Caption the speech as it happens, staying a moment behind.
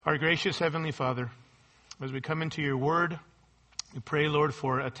Our gracious Heavenly Father, as we come into your word, we pray, Lord,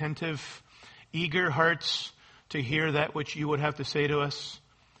 for attentive, eager hearts to hear that which you would have to say to us.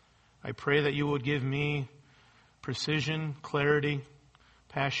 I pray that you would give me precision, clarity,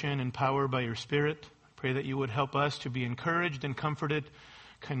 passion, and power by your Spirit. I pray that you would help us to be encouraged and comforted,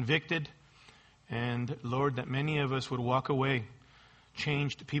 convicted, and, Lord, that many of us would walk away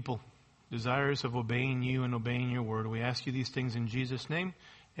changed people, desirous of obeying you and obeying your word. We ask you these things in Jesus' name.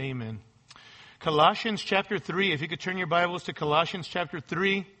 Amen. Colossians chapter 3. If you could turn your Bibles to Colossians chapter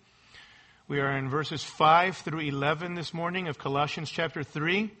 3. We are in verses 5 through 11 this morning of Colossians chapter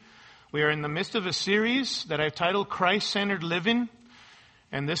 3. We are in the midst of a series that I've titled Christ-Centered Living.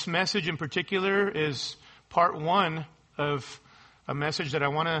 And this message in particular is part 1 of a message that I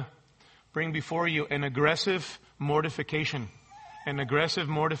want to bring before you, an aggressive mortification. An aggressive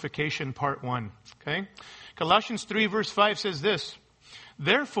mortification, part 1. Okay? Colossians 3 verse 5 says this,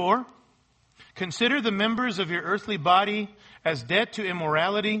 "Therefore, consider the members of your earthly body as dead to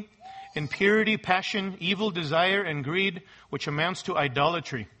immorality, impurity, passion, evil desire, and greed, which amounts to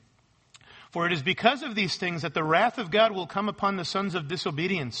idolatry. For it is because of these things that the wrath of God will come upon the sons of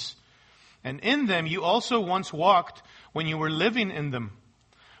disobedience. And in them you also once walked when you were living in them.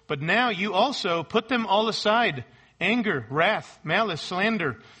 But now you also put them all aside, anger, wrath, malice,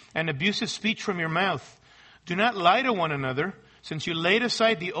 slander, and abusive speech from your mouth. Do not lie to one another, since you laid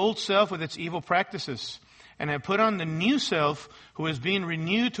aside the old self with its evil practices, and have put on the new self, who is being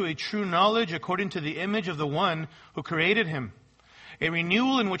renewed to a true knowledge according to the image of the one who created him. A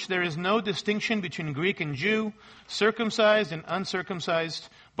renewal in which there is no distinction between Greek and Jew, circumcised and uncircumcised,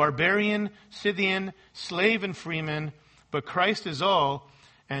 barbarian, Scythian, slave and freeman, but Christ is all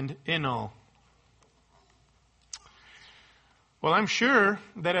and in all." Well, I'm sure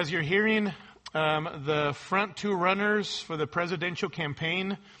that as you're hearing the front two runners for the presidential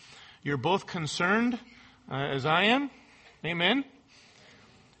campaign, you're both concerned, as I am. Amen.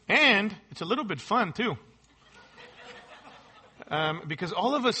 And it's a little bit fun, too. Because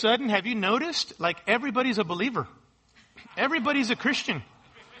all of a sudden, have you noticed, like, everybody's a believer. Everybody's a Christian.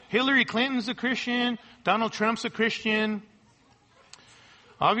 Hillary Clinton's a Christian. Donald Trump's a Christian.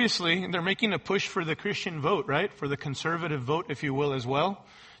 Obviously, they're making a push for the Christian vote, right? For the conservative vote, if you will, as well.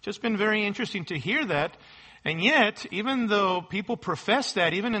 Just been very interesting to hear that. And yet, even though people profess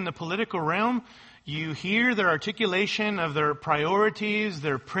that, even in the political realm, you hear their articulation of their priorities,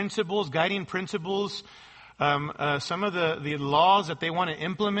 their principles, guiding principles, some of the laws that they want to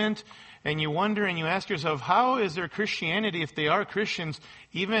implement, and you wonder and you ask yourself, how is their Christianity, if they are Christians,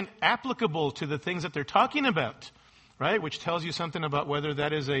 even applicable to the things that they're talking about, right? Which tells you something about whether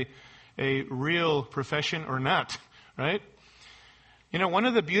that is a real profession or not, right? You know, one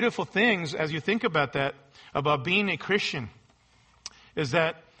of the beautiful things, as you think about that, about being a Christian, is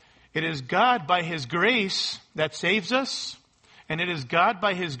that it is God by His grace that saves us, and it is God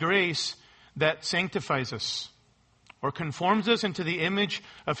by His grace that sanctifies us, or conforms us into the image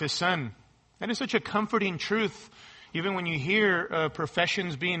of His Son. That is such a comforting truth, even when you hear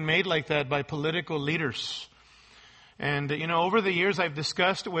professions being made like that by political leaders. And, you know, over the years I've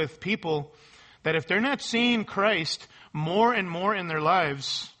discussed with people that if they're not seeing Christ more and more in their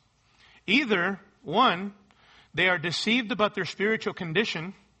lives, either, one, they are deceived about their spiritual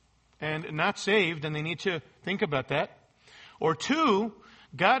condition and not saved, and they need to think about that. Or two,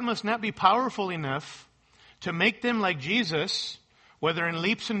 God must not be powerful enough to make them like Jesus, whether in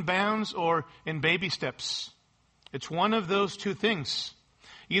leaps and bounds or in baby steps. It's one of those two things.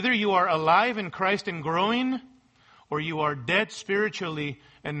 Either you are alive in Christ and growing, or you are dead spiritually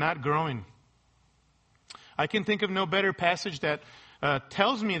and not growing. I can think of no better passage that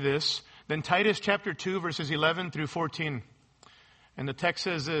tells me this than Titus chapter 2, verses 11 through 14. And the text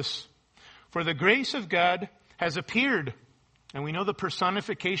says this, "For the grace of God has appeared," and we know the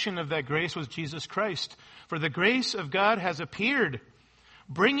personification of that grace was Jesus Christ. "For the grace of God has appeared,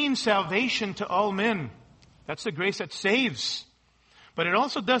 bringing salvation to all men." That's the grace that saves. But it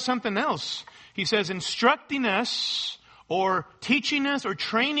also does something else. He says, instructing us, or teaching us, or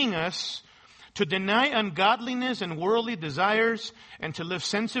training us to deny ungodliness and worldly desires, and to live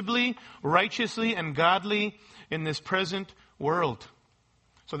sensibly, righteously, and godly in this present world.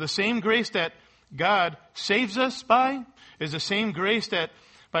 So the same grace that God saves us by is the same grace that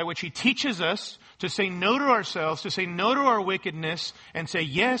by which He teaches us to say no to ourselves, to say no to our wickedness, and say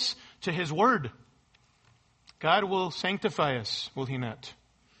yes to His word. God will sanctify us, will He not?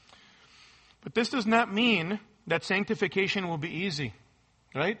 But this does not mean that sanctification will be easy,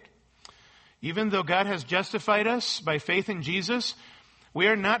 right? Even though God has justified us by faith in Jesus, we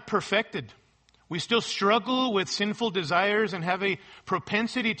are not perfected. We still struggle with sinful desires and have a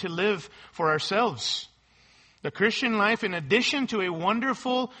propensity to live for ourselves. The Christian life, in addition to a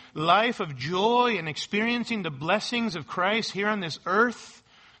wonderful life of joy and experiencing the blessings of Christ here on this earth,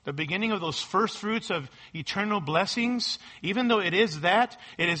 the beginning of those first fruits of eternal blessings, even though it is that,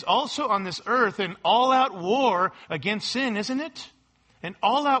 it is also on this earth an all-out war against sin, isn't it? An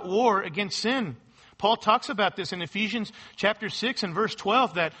all-out war against sin. Paul talks about this in Ephesians chapter 6 and verse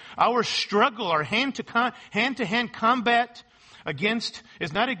 12, that our struggle, our hand-to-hand combat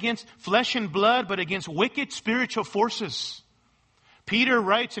is not against flesh and blood, but against wicked spiritual forces. Peter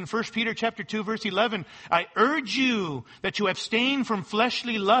writes in 1 Peter chapter 2 verse 11, I urge you that you abstain from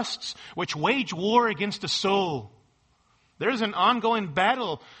fleshly lusts which wage war against the soul. There's an ongoing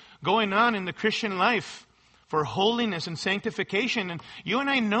battle going on in the Christian life for holiness and sanctification. And you and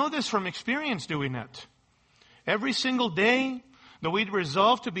I know this from experience, do we not? Every single day, though we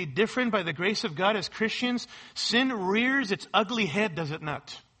resolve to be different by the grace of God as Christians, sin rears its ugly head, does it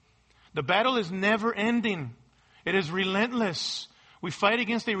not? The battle is never ending. It is relentless. We fight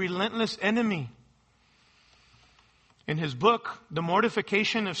against a relentless enemy. In his book, The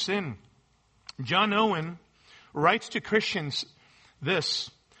Mortification of Sin, John Owen writes to Christians this: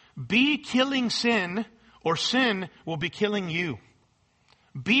 be killing sin, or sin will be killing you.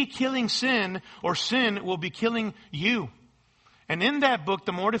 Be killing sin, or sin will be killing you. And in that book,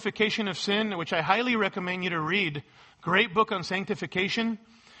 The Mortification of Sin, which I highly recommend you to read, great book on sanctification,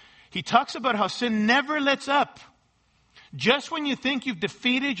 he talks about how sin never lets up. Just when you think you've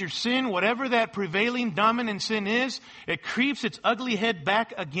defeated your sin, whatever that prevailing dominant sin is, it creeps its ugly head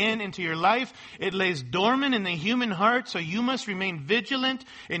back again into your life. It lays dormant in the human heart, so you must remain vigilant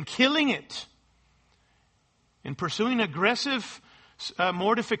in killing it, in pursuing aggressive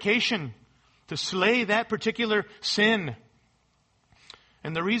mortification to slay that particular sin.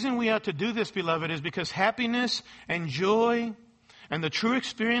 And the reason we ought to do this, beloved, is because happiness and joy and the true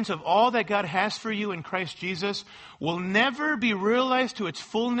experience of all that God has for you in Christ Jesus will never be realized to its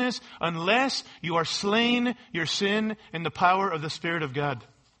fullness unless you are slain your sin in the power of the Spirit of God.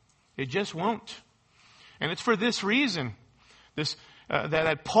 It just won't. And it's for this reason,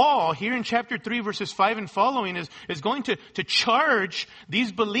 that Paul, here in chapter 3, verses 5 and following, is going to charge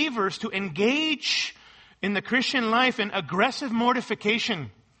these believers to engage in the Christian life in aggressive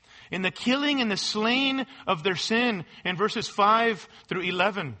mortification, in the killing and the slaying of their sin in verses 5 through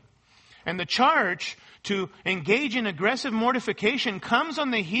 11. And the charge to engage in aggressive mortification comes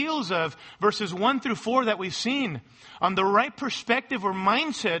on the heels of verses 1 through 4 that we've seen, on the right perspective or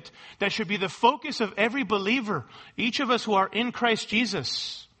mindset that should be the focus of every believer, each of us who are in Christ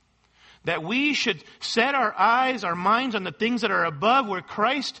Jesus. That we should set our eyes, our minds on the things that are above, where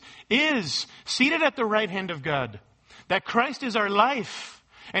Christ is, seated at the right hand of God. That Christ is our life.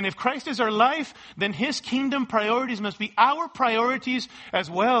 And if Christ is our life, then His kingdom priorities must be our priorities as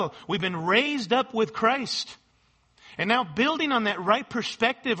well. We've been raised up with Christ. And now, building on that right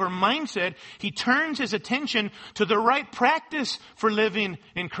perspective or mindset, he turns his attention to the right practice for living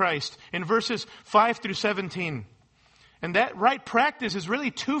in Christ in verses 5 through 17. And that right practice is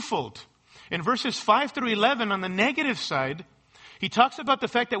really twofold. In verses 5 through 11, on the negative side, he talks about the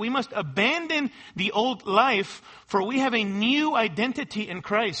fact that we must abandon the old life, for we have a new identity in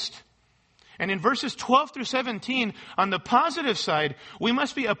Christ. And in verses 12 through 17, on the positive side, we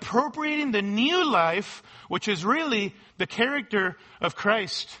must be appropriating the new life, which is really the character of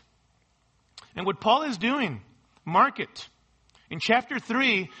Christ. And what Paul is doing, mark it, in chapter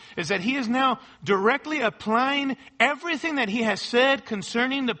 3, is that he is now directly applying everything that he has said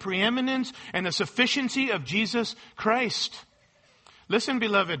concerning the preeminence and the sufficiency of Jesus Christ. Listen,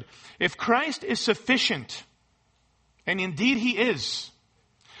 beloved, if Christ is sufficient, and indeed He is,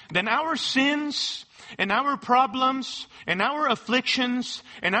 then our sins and our problems and our afflictions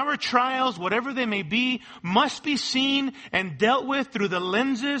and our trials, whatever they may be, must be seen and dealt with through the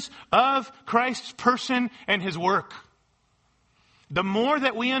lenses of Christ's person and His work. The more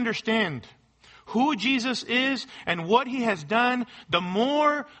that we understand who Jesus is and what He has done, the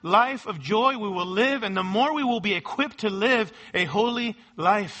more life of joy we will live, and the more we will be equipped to live a holy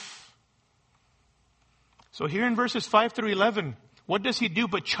life. So here in verses 5 through 11, what does he do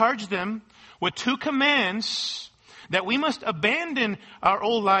but charge them with two commands that we must abandon our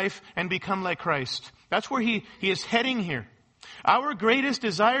old life and become like Christ. That's where he is heading here. Our greatest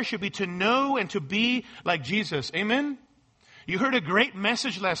desire should be to know and to be like Jesus. Amen? You heard a great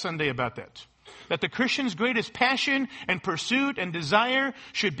message last Sunday about that. That the Christian's greatest passion and pursuit and desire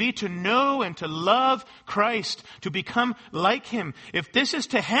should be to know and to love Christ, to become like Him. If this is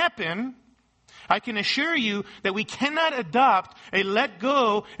to happen, I can assure you that we cannot adopt a let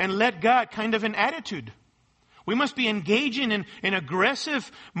go and let God kind of an attitude. We must be engaging in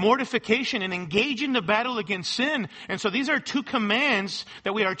aggressive mortification and engaging the battle against sin. And so these are two commands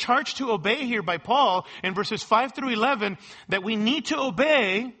that we are charged to obey here by Paul in verses 5 through 11 that we need to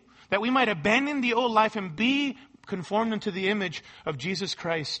obey, that we might abandon the old life and be conformed into the image of Jesus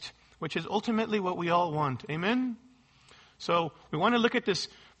Christ, which is ultimately what we all want. Amen? So we want to look at this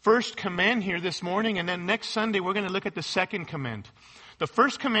first command here this morning, and then next Sunday we're going to look at the second command. The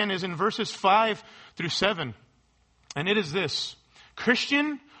first command is in verses 5 through 7. And it is this: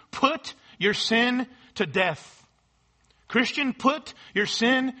 Christian, put your sin to death. Christian, put your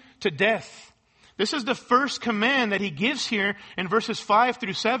sin to death. This is the first command that he gives here in verses 5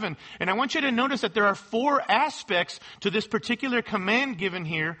 through 7. And I want you to notice that there are 4 aspects to this particular command given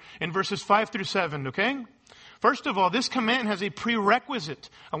here in verses 5 through 7, okay? First of all, this command has a prerequisite.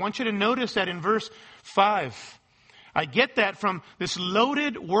 I want you to notice that in verse 5. I get that from this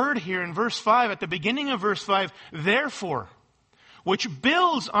loaded word here in verse 5, at the beginning of verse 5, therefore, which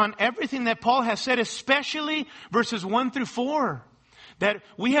builds on everything that Paul has said, especially verses 1 through 4, that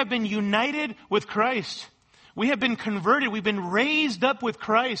we have been united with Christ. We have been converted. We've been raised up with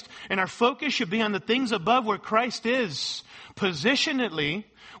Christ, and our focus should be on the things above where Christ is. Positionally,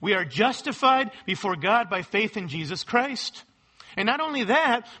 we are justified before God by faith in Jesus Christ. And not only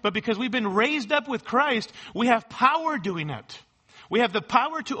that, but because we've been raised up with Christ, we have power doing it. We have the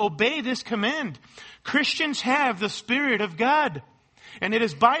power to obey this command. Christians have the Spirit of God. And it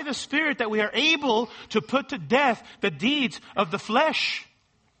is by the Spirit that we are able to put to death the deeds of the flesh.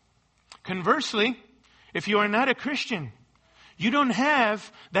 Conversely, if you are not a Christian, you don't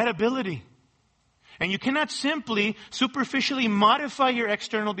have that ability. And you cannot simply superficially modify your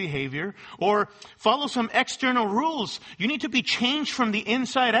external behavior or follow some external rules. You need to be changed from the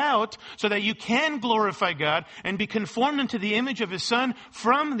inside out so that you can glorify God and be conformed into the image of His Son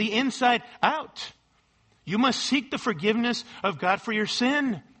from the inside out. You must seek the forgiveness of God for your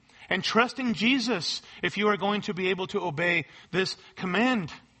sin and trust in Jesus if you are going to be able to obey this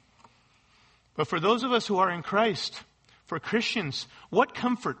command. But for those of us who are in Christ, for Christians, what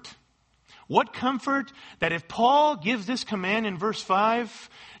comfort! What comfort that if Paul gives this command in verse 5,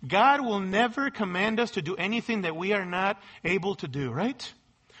 God will never command us to do anything that we are not able to do, right?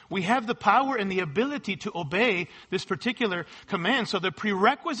 We have the power and the ability to obey this particular command. So the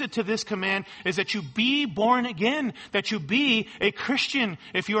prerequisite to this command is that you be born again, that you be a Christian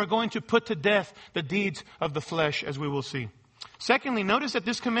if you are going to put to death the deeds of the flesh, as we will see. Secondly, notice that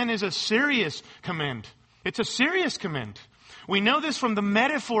this command is a serious command. It's a serious command. We know this from the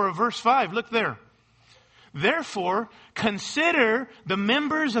metaphor of verse 5. Look there. Therefore, consider the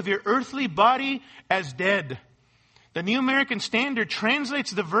members of your earthly body as dead. The New American Standard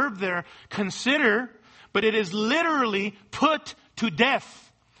translates the verb there, consider, but it is literally put to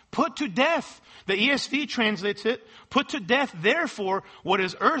death. Put to death. The ESV translates it, put to death, therefore, what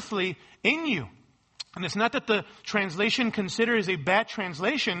is earthly in you. And it's not that the translation consider is a bad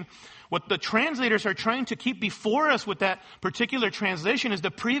translation. What the translators are trying to keep before us with that particular translation is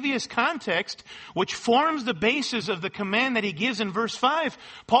the previous context, which forms the basis of the command that he gives in verse 5.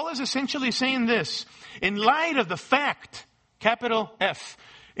 Paul is essentially saying this: in light of the fact, capital F,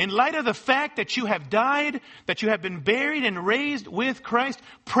 in light of the fact that you have died, that you have been buried and raised with Christ,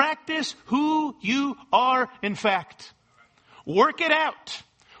 practice who you are in fact. Work it out.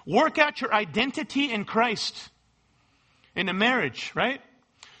 Work out your identity in Christ. In a marriage, right?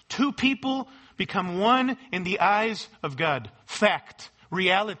 2 people become one in the eyes of God. Fact.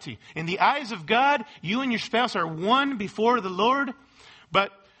 Reality. In the eyes of God, you and your spouse are one before the Lord.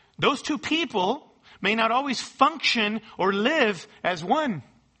 But those 2 people may not always function or live as one.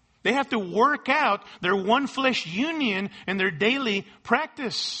 They have to work out their one flesh union in their daily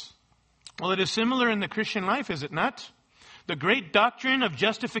practice. Well, it is similar in the Christian life, is it not? The great doctrine of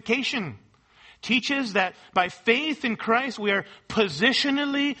justification teaches that by faith in Christ, we are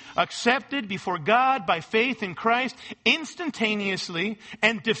positionally accepted before God by faith in Christ instantaneously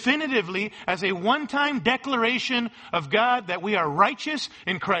and definitively as a one-time declaration of God that we are righteous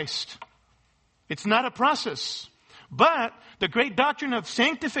in Christ. It's not a process. But the great doctrine of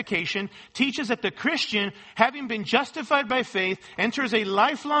sanctification teaches that the Christian, having been justified by faith, enters a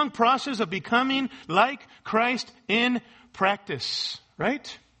lifelong process of becoming like Christ in practice.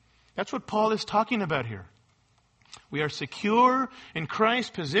 Right? That's what Paul is talking about here. We are secure in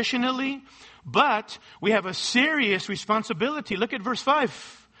Christ positionally, but we have a serious responsibility. Look at verse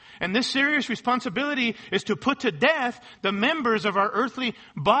 5. And this serious responsibility is to put to death the members of our earthly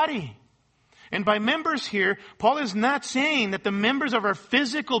body. And by members here, Paul is not saying that the members of our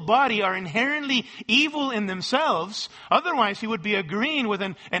physical body are inherently evil in themselves. Otherwise, he would be agreeing with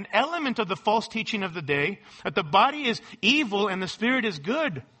an element of the false teaching of the day, that the body is evil and the spirit is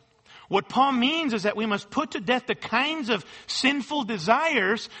good. What Paul means is that we must put to death the kinds of sinful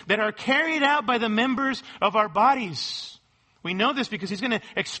desires that are carried out by the members of our bodies. We know this because he's going to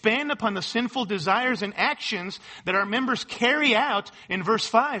expand upon the sinful desires and actions that our members carry out in verse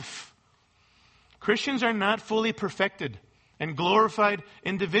 5. Christians are not fully perfected and glorified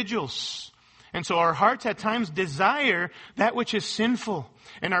individuals. And so our hearts at times desire that which is sinful.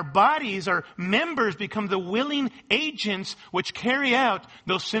 And our bodies, our members, become the willing agents which carry out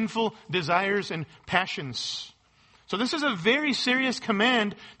those sinful desires and passions. So this is a very serious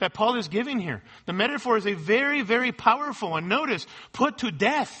command that Paul is giving here. The metaphor is a very, very powerful one. Notice, put to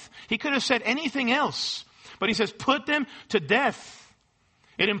death. He could have said anything else. But he says, put them to death.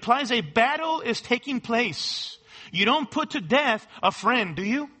 It implies a battle is taking place. You don't put to death a friend, do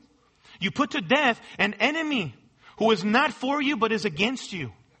you? You put to death an enemy who is not for you but is against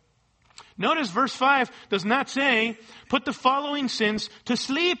you. Notice verse 5 does not say, put the following sins to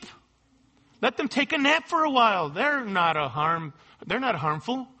sleep. Let them take a nap for a while. They're not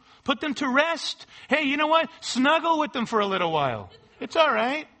harmful. Put them to rest. Hey, you know what? Snuggle with them for a little while. It's all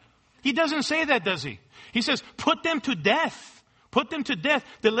right. He doesn't say that, does he? He says, put them to death. Put them to death.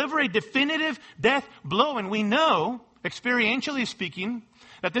 Deliver a definitive death blow. And we know, experientially speaking,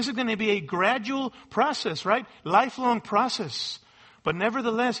 that this is going to be a gradual process, right? Lifelong process. But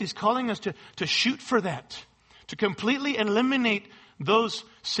nevertheless, he's calling us to shoot for that. To completely eliminate those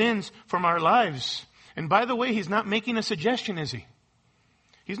sins from our lives. And by the way, he's not making a suggestion, is he?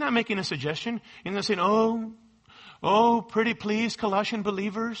 He's not making a suggestion. He's not saying, oh, pretty please, Colossian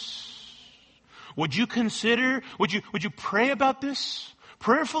believers. Would you pray about this?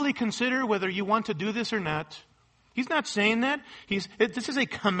 Prayerfully consider whether you want to do this or not. He's not saying that. This is a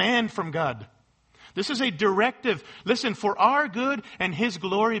command from God. This is a directive. Listen, for our good and His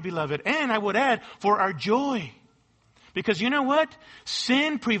glory, beloved. And I would add, for our joy. Because you know what?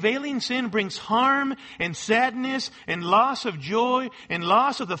 Prevailing sin brings harm and sadness and loss of joy and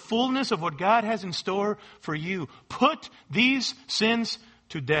loss of the fullness of what God has in store for you. Put these sins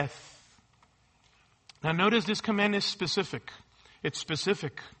to death. Now notice this command is specific. It's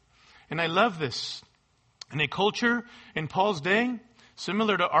specific. And I love this. In a culture in Paul's day,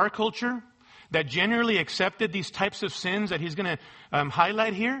 similar to our culture, that generally accepted these types of sins that he's going to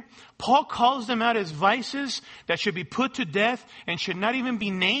highlight here, Paul calls them out as vices that should be put to death and should not even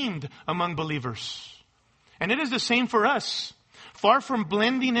be named among believers. And it is the same for us. Far from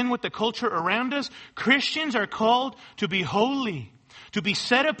blending in with the culture around us, Christians are called to be holy, to be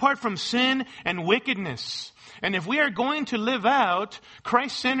set apart from sin and wickedness. And if we are going to live out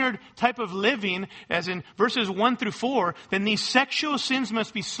Christ-centered type of living, as in verses 1 through 4, then these sexual sins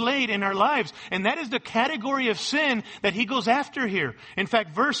must be slayed in our lives. And that is the category of sin that he goes after here. In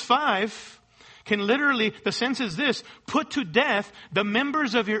fact, verse 5 can literally, the sense is this, put to death the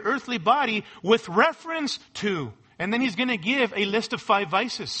members of your earthly body with reference to. And then he's going to give a list of 5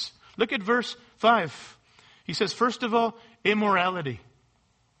 vices. Look at verse 5. He says, first of all, immorality.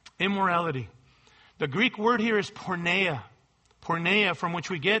 Immorality. The Greek word here is porneia. Porneia, from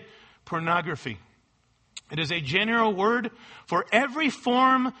which we get pornography. It is a general word for every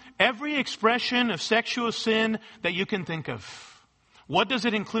form, every expression of sexual sin that you can think of. What does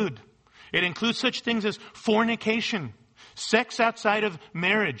it include? It includes such things as fornication, sex outside of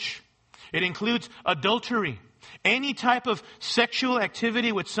marriage. It includes adultery, any type of sexual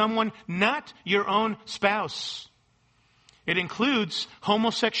activity with someone not your own spouse. It includes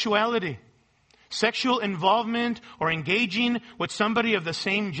homosexuality, sexual involvement or engaging with somebody of the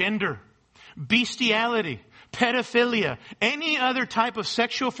same gender, bestiality, pedophilia, any other type of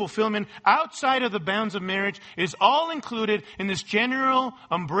sexual fulfillment outside of the bounds of marriage is all included in this general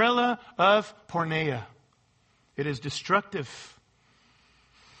umbrella of porneia. It is destructive.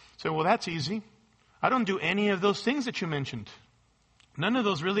 So, well, that's easy. I don't do any of those things that you mentioned. None of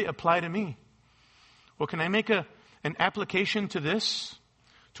those really apply to me. Well, can I make an application to this?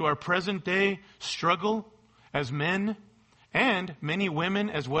 To our present day struggle as men and many women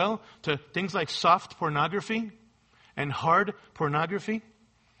as well, to things like soft pornography and hard pornography.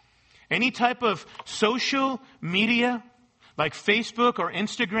 Any type of social media like Facebook or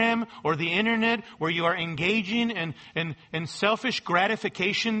Instagram or the internet where you are engaging in selfish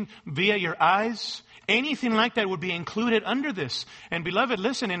gratification via your eyes. Anything like that would be included under this. And beloved,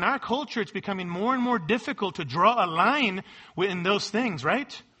 listen, in our culture, it's becoming more and more difficult to draw a line in those things,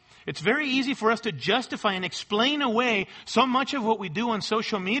 right? It's very easy for us to justify and explain away so much of what we do on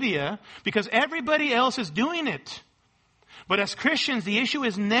social media because everybody else is doing it. But as Christians, the issue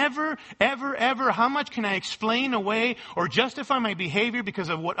is never, ever, ever how much can I explain away or justify my behavior because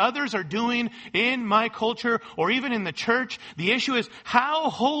of what others are doing in my culture or even in the church. The issue is how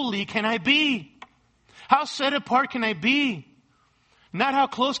holy can I be? How set apart can I be? Not how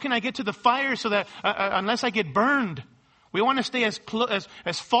close can I get to the fire so that unless I get burned. We want to stay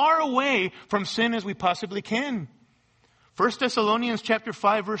as far away from sin as we possibly can. 1 Thessalonians chapter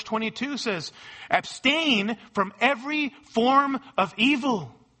 5 verse 22 says, abstain from every form of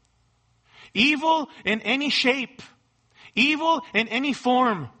evil. Evil in any shape. Evil in any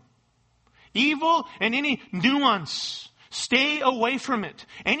form. Evil in any nuance. Stay away from it.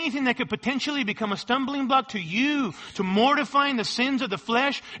 Anything that could potentially become a stumbling block to you, to mortifying the sins of the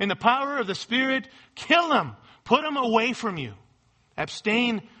flesh and the power of the Spirit, kill them. Put them away from you.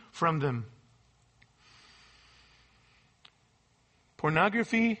 Abstain from them.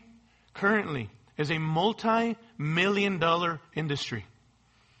 Pornography currently is a multi-million-dollar industry.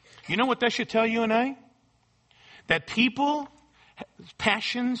 You know what that should tell you and I? That people,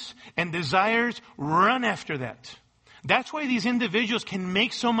 passions, and desires run after that. That's why these individuals can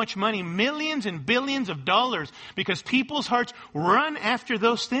make so much money, millions and billions of dollars, because people's hearts run after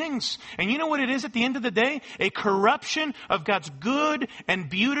those things. And you know what it is at the end of the day? A corruption of God's good and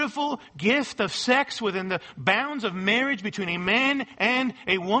beautiful gift of sex within the bounds of marriage between a man and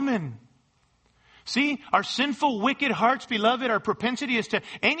a woman. See, our sinful, wicked hearts, beloved, our propensity is to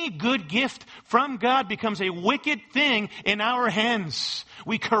any good gift from God becomes a wicked thing in our hands.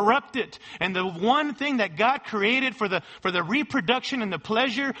 We corrupt it. And the one thing that God created for the reproduction and the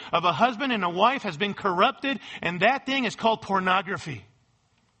pleasure of a husband and a wife has been corrupted. And that thing is called pornography.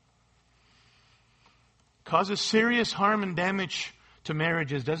 Causes serious harm and damage to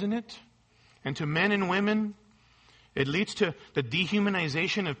marriages, doesn't it? And to men and women. It leads to the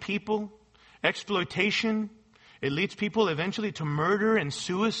dehumanization of people. Exploitation. It leads people eventually to murder and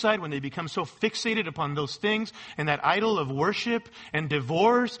suicide when they become so fixated upon those things and that idol of worship and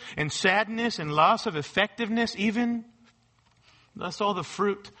divorce and sadness and loss of effectiveness even. That's all the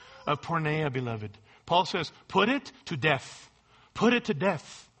fruit of porneia, beloved. Paul says, put it to death. Put it to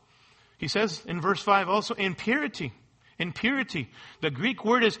death. He says in verse 5 also, impurity. Impurity. The Greek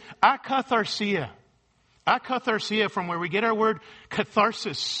word is akatharsia. Akatharsia, from where we get our word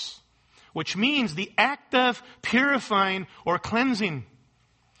catharsis, which means the act of purifying or cleansing.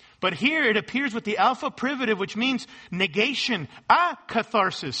 But here it appears with the alpha privative, which means negation,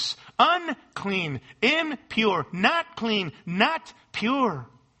 akatharsis, unclean, impure, not clean, not pure.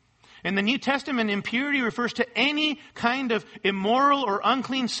 In the New Testament, impurity refers to any kind of immoral or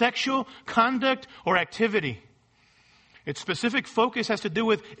unclean sexual conduct or activity. Its specific focus has to do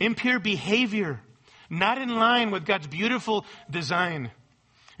with impure behavior, not in line with God's beautiful design.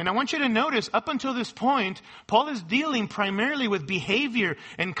 And I want you to notice, up until this point, Paul is dealing primarily with behavior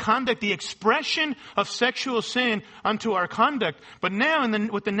and conduct, the expression of sexual sin unto our conduct. But now,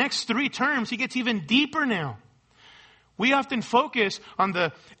 with the next three terms, he gets even deeper now. We often focus on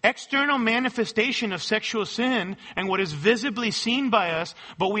the external manifestation of sexual sin and what is visibly seen by us,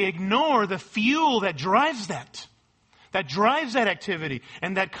 but we ignore the fuel that drives that activity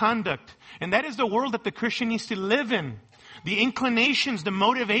and that conduct. And that is the world that the Christian needs to live in. The inclinations, the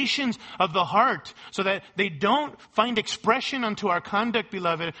motivations of the heart, so that they don't find expression unto our conduct,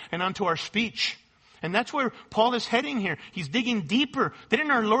 beloved, and unto our speech. And that's where Paul is heading here. He's digging deeper. Didn't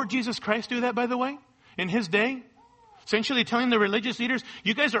our Lord Jesus Christ do that, by the way, in his day? Essentially telling the religious leaders,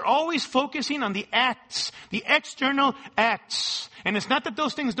 you guys are always focusing on the acts, the external acts. And it's not that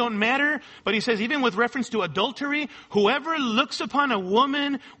those things don't matter, but he says even with reference to adultery, whoever looks upon a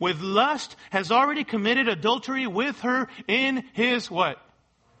woman with lust has already committed adultery with her in his what?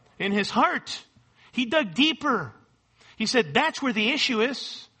 In his heart. He dug deeper. He said that's where the issue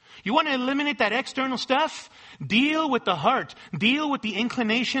is. You want to eliminate that external stuff? Deal with the heart. Deal with the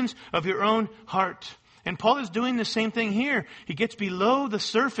inclinations of your own heart. And Paul is doing the same thing here. He gets below the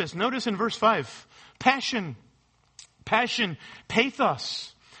surface. Notice in verse 5, passion. Passion,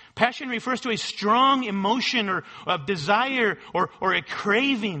 pathos. Passion refers to a strong emotion or of desire or a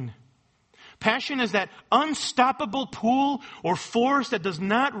craving. Passion is that unstoppable pull or force that does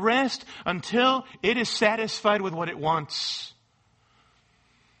not rest until it is satisfied with what it wants.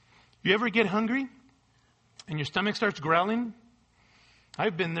 You ever get hungry and your stomach starts growling?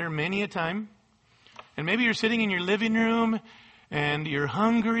 I've been there many a time. And maybe you're sitting in your living room and you're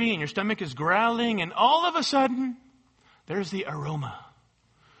hungry and your stomach is growling, and all of a sudden there's the aroma.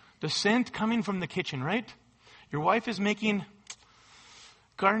 The scent coming from the kitchen, right? Your wife is making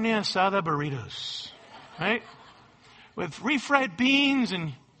carne asada burritos, right? With refried beans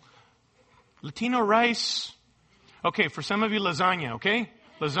and Latino rice. Okay, for some of you, lasagna, okay?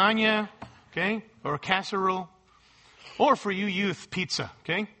 Lasagna, okay? Or a casserole. Or for you youth, pizza,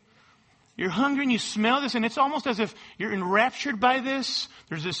 okay? You're hungry and you smell this, and it's almost as if you're enraptured by this.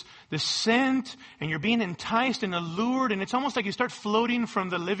 There's this scent, and you're being enticed and allured, and it's almost like you start floating from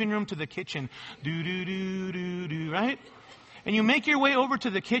the living room to the kitchen. Do, right? And you make your way over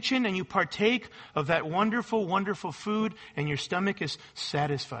to the kitchen, and you partake of that wonderful, wonderful food, and your stomach is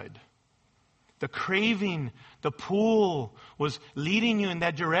satisfied. The craving, the pull was leading you in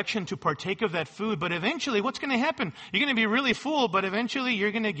that direction to partake of that food. But eventually, what's going to happen? You're going to be really full, but eventually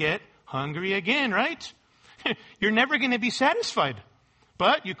you're going to get hungry again, right? You're never going to be satisfied.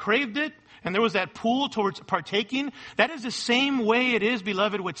 But you craved it, and there was that pull towards partaking. That is the same way it is,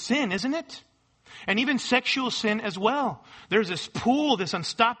 beloved, with sin, isn't it? And even sexual sin as well. There's this pull, this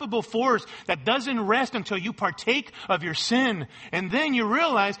unstoppable force that doesn't rest until you partake of your sin. And then you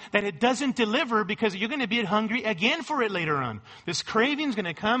realize that it doesn't deliver because you're going to be hungry again for it later on. This craving is going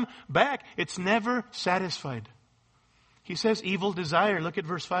to come back. It's never satisfied. He says evil desire. Look at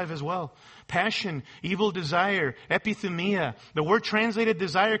verse 5 as well. Passion, evil desire, epithumia. The word translated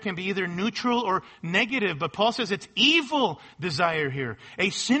desire can be either neutral or negative, but Paul says it's evil desire here.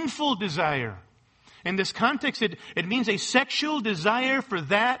 A sinful desire. In this context, it means a sexual desire for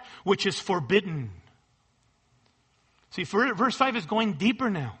that which is forbidden. See, verse 5 is going deeper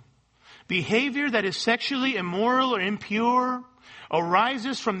now. Behavior that is sexually immoral or impure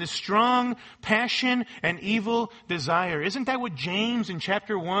arises from this strong passion and evil desire. Isn't that what James in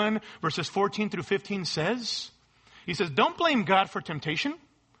chapter 1, verses 14 through 15 says? He says, don't blame God for temptation.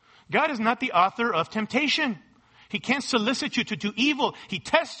 God is not the author of temptation. He can't solicit you to do evil. He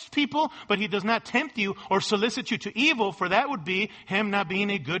tests people, but He does not tempt you or solicit you to evil, for that would be Him not being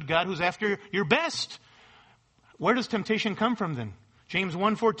a good God who's after your best. Where does temptation come from then? James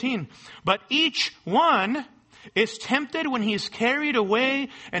 1:14. But each one is tempted when he is carried away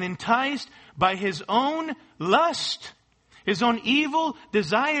and enticed by his own lust, his own evil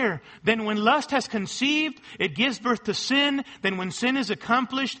desire. Then when lust has conceived, it gives birth to sin. Then when sin is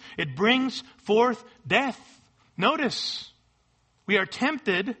accomplished, it brings forth death. Notice, we are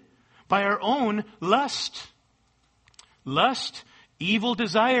tempted by our own lust. Lust, evil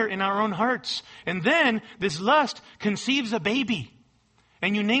desire in our own hearts. And then this lust conceives a baby.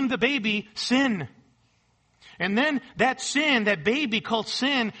 And you name the baby sin. And then that sin, that baby called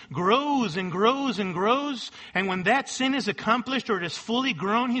sin, grows and grows and grows. And when that sin is accomplished or it is fully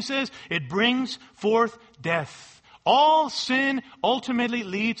grown, he says, it brings forth death. All sin ultimately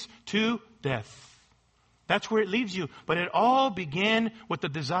leads to death. That's where it leaves you. But it all began with the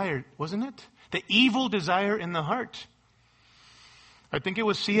desire, wasn't it? The evil desire in the heart. I think it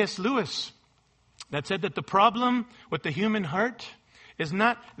was C.S. Lewis that said that the problem with the human heart is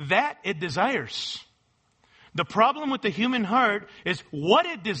not that it desires. The problem with the human heart is what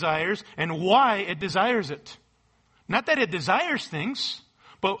it desires and why it desires it. Not that it desires things,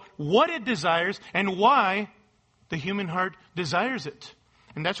 but what it desires and why the human heart desires it.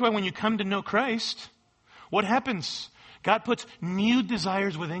 And that's why when you come to know Christ, what happens? God puts new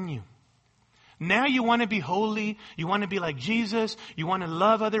desires within you. Now you want to be holy. You want to be like Jesus. You want to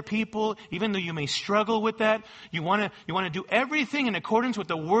love other people, even though you may struggle with that. You want to do everything in accordance with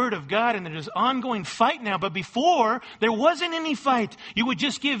the Word of God, and there's ongoing fight now. But before, there wasn't any fight. You would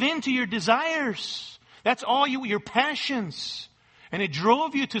just give in to your desires. That's all your passions. And it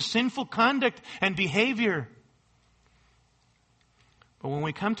drove you to sinful conduct and behavior. But when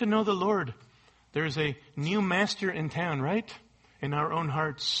we come to know the Lord, there's a new master in town, right? In our own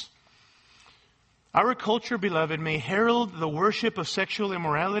hearts. Our culture, beloved, may herald the worship of sexual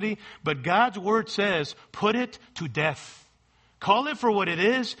immorality, but God's Word says, put it to death. Call it for what it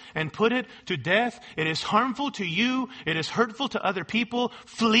is and put it to death. It is harmful to you. It is hurtful to other people.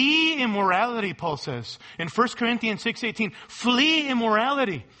 Flee immorality, Paul says. In 1 Corinthians 6:18, flee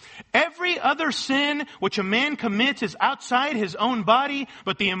immorality. Every other sin which a man commits is outside his own body,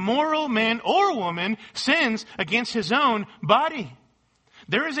 but the immoral man or woman sins against his own body.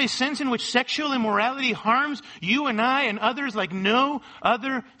 There is a sense in which sexual immorality harms you and I and others like no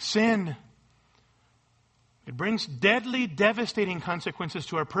other sin. It brings deadly, devastating consequences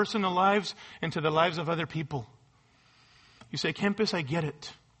to our personal lives and to the lives of other people. You say, Kempis, I get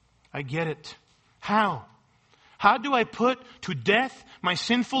it. I get it. How? How do I put to death my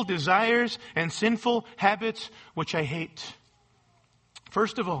sinful desires and sinful habits which I hate?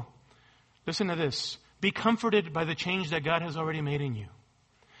 First of all, listen to this. Be comforted by the change that God has already made in you.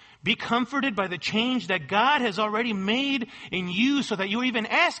 Be comforted by the change that God has already made in you, so that you're even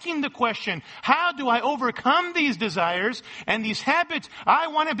asking the question, how do I overcome these desires and these habits? I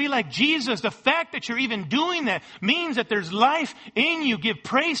want to be like Jesus. The fact that you're even doing that means that there's life in you. Give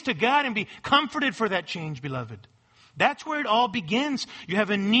praise to God and be comforted for that change, beloved. That's where it all begins. You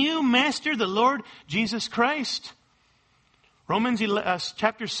have a new master, the Lord Jesus Christ. Romans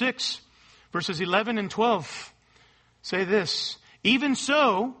chapter 6, verses 11 and 12 say this: even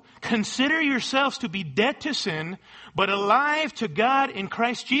so, consider yourselves to be dead to sin, but alive to God in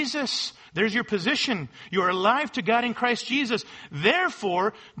Christ Jesus. There's your position. You are alive to God in Christ Jesus.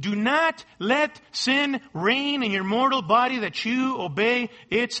 Therefore, do not let sin reign in your mortal body, that you obey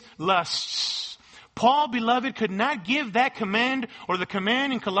its lusts. Paul, beloved, could not give that command, or the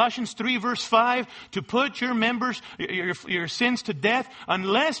command in Colossians 3 verse 5, to put your members, your sins to death,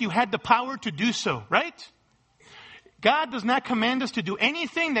 unless you had the power to do so, right? God does not command us to do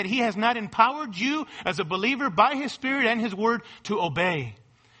anything that He has not empowered you as a believer by His Spirit and His Word to obey.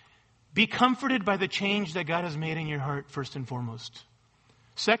 Be comforted by the change that God has made in your heart, first and foremost.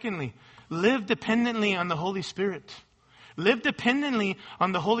 Secondly, live dependently on the Holy Spirit. Live dependently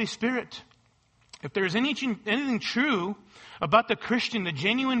on the Holy Spirit. If there's anything true about the Christian, the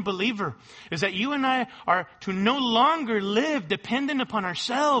genuine believer, is that you and I are to no longer live dependent upon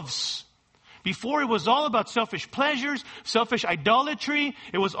ourselves. Before, it was all about selfish pleasures, selfish idolatry.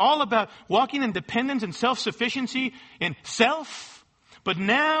 It was all about walking in dependence and self-sufficiency in self. But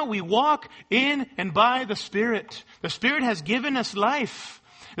now we walk in and by the Spirit. The Spirit has given us life.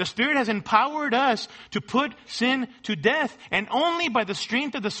 The Spirit has empowered us to put sin to death. And only by the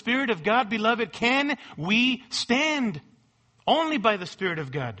strength of the Spirit of God, beloved, can we stand. Only by the Spirit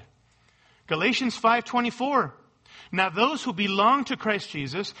of God. Galatians 5:24. Now those who belong to Christ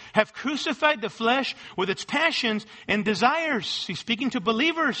Jesus have crucified the flesh with its passions and desires. He's speaking to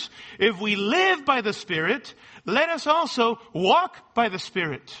believers. If we live by the Spirit, let us also walk by the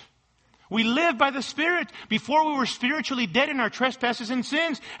Spirit. We live by the Spirit. Before, we were spiritually dead in our trespasses and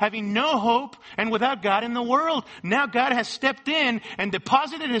sins, having no hope and without God in the world. Now God has stepped in and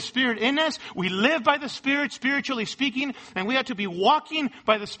deposited His Spirit in us. We live by the Spirit, spiritually speaking, and we have to be walking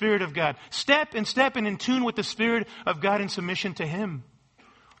by the Spirit of God. Step and in tune with the Spirit of God in submission to Him.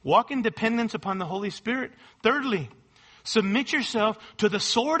 Walk in dependence upon the Holy Spirit. Thirdly, submit yourself to the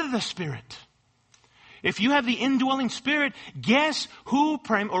sword of the Spirit. If you have the indwelling Spirit, guess who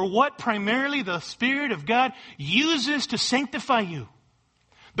or what primarily the Spirit of God uses to sanctify you?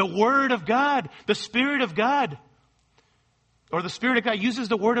 The Word of God, the Spirit of God. Or the Spirit of God uses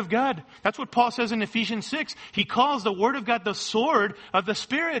the Word of God. That's what Paul says in Ephesians 6. He calls the Word of God the sword of the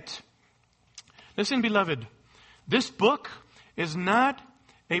Spirit. Listen, beloved, this book is not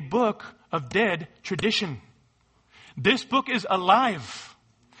a book of dead tradition. This book is alive.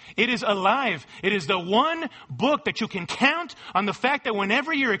 It is alive. It is the one book that you can count on the fact that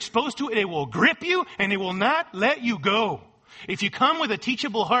whenever you're exposed to it, it will grip you and it will not let you go. If you come with a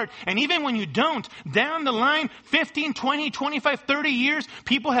teachable heart, and even when you don't, down the line, 15, 20, 25, 30 years,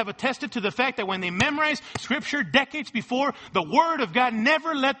 people have attested to the fact that when they memorize Scripture decades before, the Word of God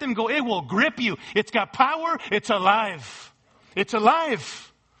never let them go. It will grip you. It's got power. It's alive. It's alive.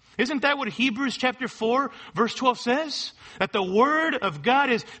 Isn't that what Hebrews chapter 4 verse 12 says? That the Word of God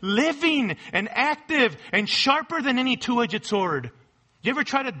is living and active and sharper than any two-edged sword. You ever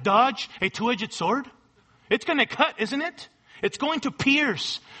try to dodge a two-edged sword? It's going to cut, isn't it? It's going to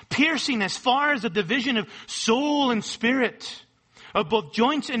piercing as far as the division of soul and spirit, of both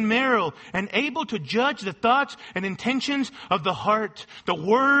joints and marrow, and able to judge the thoughts and intentions of the heart. The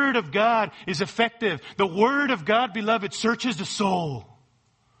Word of God is effective. The Word of God, beloved, searches the soul.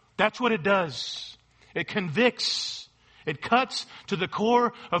 That's what it does. It convicts. It cuts to the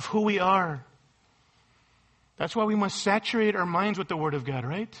core of who we are. That's why we must saturate our minds with the Word of God,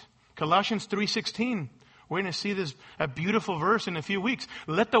 right? Colossians 3:16. We're going to see a beautiful verse in a few weeks.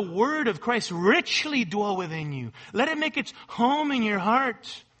 Let the Word of Christ richly dwell within you. Let it make its home in your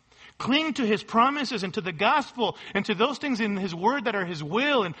heart. Cling to His promises and to the gospel and to those things in His Word that are His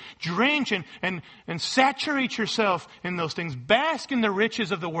will, and drench and saturate yourself in those things. Bask in the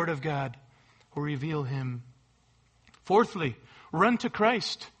riches of the Word of God who reveal Him. Fourthly, run to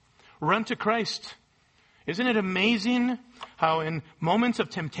Christ. Run to Christ. Isn't it amazing how in moments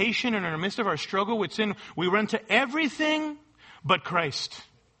of temptation and in the midst of our struggle with sin, we run to everything but Christ.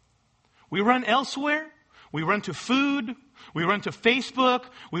 We run elsewhere. We run to food. We run to Facebook.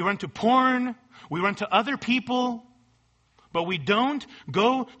 We run to porn. We run to other people. But we don't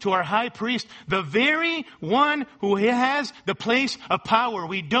go to our high priest, the very one who has the place of power.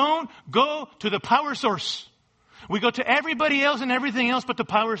 We don't go to the power source. We go to everybody else and everything else but the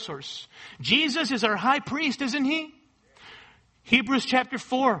power source. Jesus is our high priest, isn't he? Hebrews chapter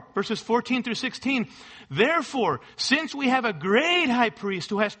 4, verses 14 through 16. Therefore, since we have a great high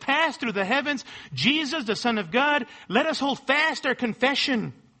priest who has passed through the heavens, Jesus, the Son of God, let us hold fast our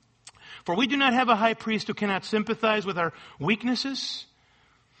confession. For we do not have a high priest who cannot sympathize with our weaknesses,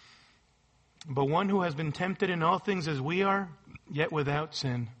 but one who has been tempted in all things as we are, yet without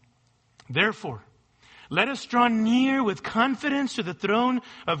sin. Therefore, let us draw near with confidence to the throne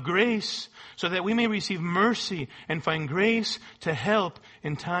of grace, so that we may receive mercy and find grace to help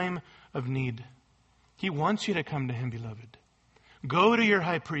in time of need. He wants you to come to him, beloved. Go to your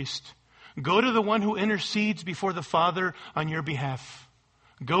high priest. Go to the one who intercedes before the Father on your behalf.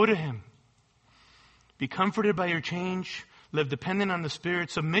 Go to him. Be comforted by your change. Live dependent on the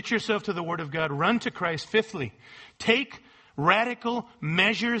Spirit. Submit yourself to the Word of God. Run to Christ. Fifthly, take radical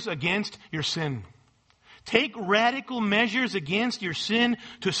measures against your sin. Take radical measures against your sin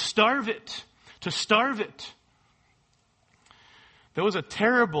to starve it. To starve it. There was a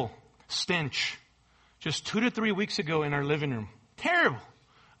terrible stench just 2 to 3 weeks ago in our living room. Terrible.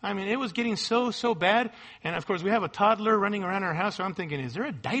 I mean, it was getting so bad. And of course, we have a toddler running around our house. So I'm thinking, is there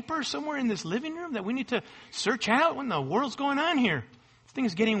a diaper somewhere in this living room that we need to search out? What in the world's going on here? This thing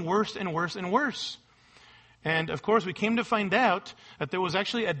is getting worse and worse and worse. And of course, we came to find out that there was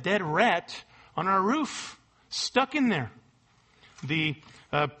actually a dead rat on our roof, stuck in there. The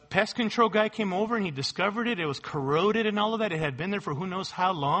pest control guy came over and he discovered it. It was corroded and all of that. It had been there for who knows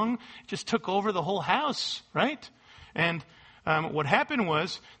how long. It just took over the whole house, right? And what happened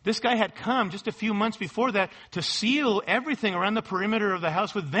was this guy had come just a few months before that to seal everything around the perimeter of the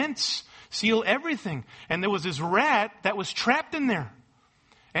house with vents. Seal everything. And there was this rat that was trapped in there.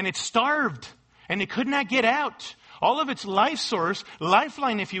 And it starved. And it could not get out. All of its life source,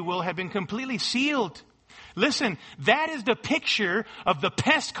 lifeline if you will, had been completely sealed. Listen, that is the picture of the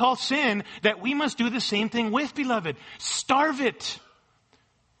pest called sin that we must do the same thing with, beloved. Starve it.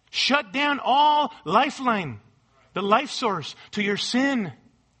 Shut down all lifeline, the life source to your sin.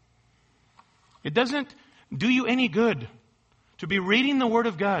 It doesn't do you any good to be reading the Word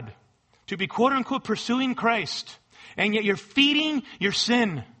of God, to be quote unquote pursuing Christ, and yet you're feeding your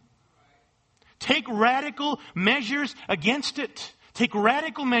sin. Take radical measures against it. Take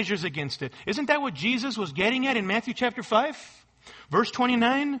radical measures against it. Isn't that what Jesus was getting at in Matthew chapter 5? Verse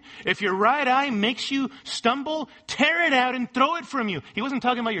 29, if your right eye makes you stumble, tear it out and throw it from you. He wasn't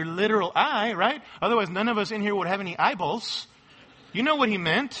talking about your literal eye, right? Otherwise, none of us in here would have any eyeballs. You know what he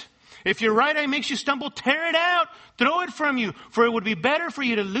meant. If your right eye makes you stumble, tear it out, throw it from you. For it would be better for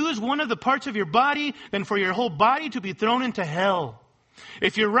you to lose one of the parts of your body than for your whole body to be thrown into hell.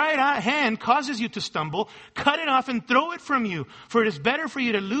 If your right hand causes you to stumble, cut it off and throw it from you. For it is better for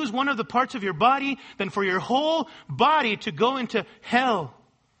you to lose one of the parts of your body than for your whole body to go into hell.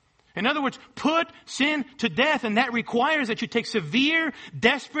 In other words, put sin to death, and that requires that you take severe,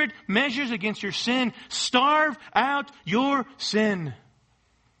 desperate measures against your sin. Starve out your sin.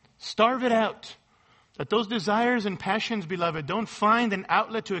 Starve it out. That those desires and passions, beloved, don't find an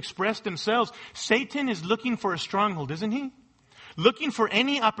outlet to express themselves. Satan is looking for a stronghold, isn't he? Looking for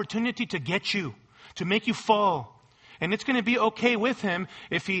any opportunity to get you, to make you fall. And it's going to be okay with him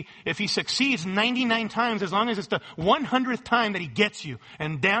if he succeeds 99 times, as long as it's the 100th time that he gets you.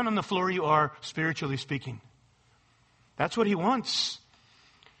 And down on the floor you are, spiritually speaking. That's what he wants.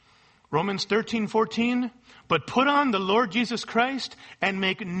 Romans 13:14. But put on the Lord Jesus Christ and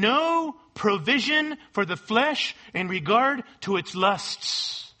make no provision for the flesh in regard to its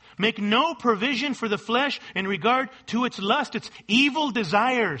lusts. Make no provision for the flesh in regard to its lust, its evil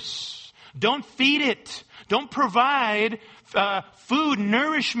desires. Don't feed it. Don't provide food,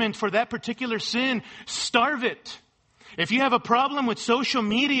 nourishment for that particular sin. Starve it. If you have a problem with social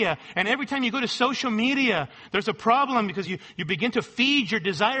media, and every time you go to social media, there's a problem because you begin to feed your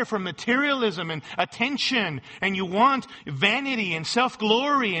desire for materialism and attention, and you want vanity and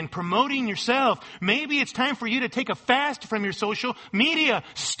self-glory and promoting yourself. Maybe it's time for you to take a fast from your social media.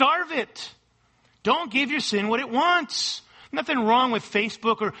 Starve it. Don't give your sin what it wants. Nothing wrong with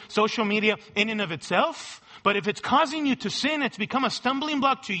Facebook or social media in and of itself. But if it's causing you to sin, it's become a stumbling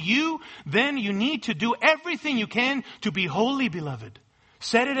block to you, then you need to do everything you can to be holy, beloved.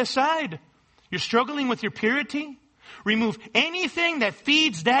 Set it aside. You're struggling with your purity? Remove anything that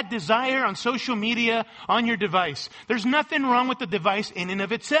feeds that desire on social media, on your device. There's nothing wrong with the device in and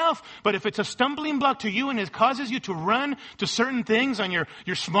of itself. But if it's a stumbling block to you and it causes you to run to certain things on your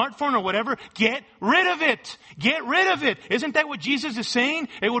smartphone or whatever, get rid of it. Get rid of it. Isn't that what Jesus is saying?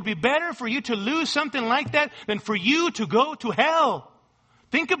 It would be better for you to lose something like that than for you to go to hell.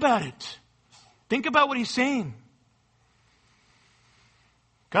 Think about it. Think about what he's saying.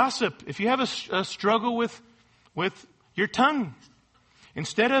 Gossip. If you have a struggle with your tongue,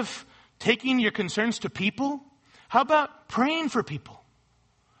 instead of taking your concerns to people, how about praying for people?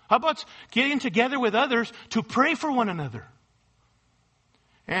 How about getting together with others to pray for one another?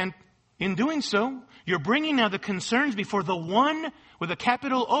 And in doing so, you're bringing now the concerns before the one with a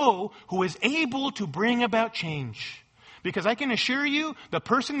capital O who is able to bring about change. Because I can assure you, the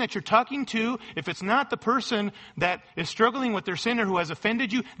person that you're talking to, if it's not the person that is struggling with their sin or who has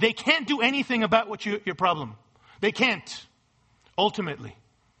offended you, they can't do anything about your problem. They can't. Ultimately.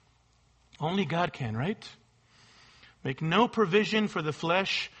 Only God can, right? Make no provision for the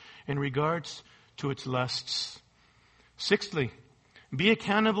flesh in regards to its lusts. Sixthly, be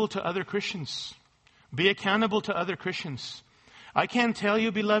accountable to other Christians. Be accountable to other Christians. I can't tell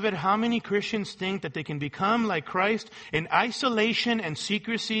you, beloved, how many Christians think that they can become like Christ in isolation and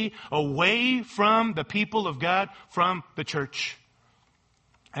secrecy away from the people of God, from the church.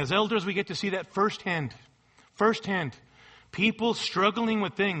 As elders, we get to see that firsthand. Firsthand. People struggling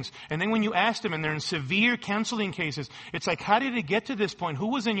with things. And then when you ask them, and they're in severe counseling cases, it's like, how did it get to this point? Who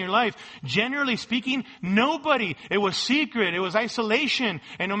was in your life? Generally speaking, nobody. It was secret. It was isolation.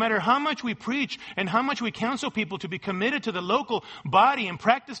 And no matter how much we preach and how much we counsel people to be committed to the local body and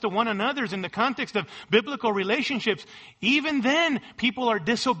practice to one another's in the context of biblical relationships, even then, people are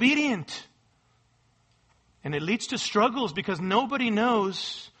disobedient. And it leads to struggles because nobody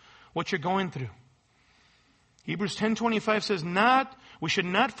knows what you're going through. Hebrews 10:25 says, we should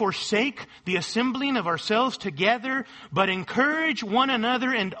not forsake the assembling of ourselves together, but encourage one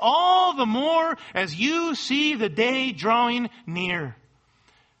another, and all the more as you see the day drawing near.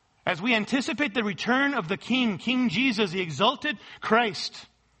 As we anticipate the return of the King, King Jesus, the exalted Christ,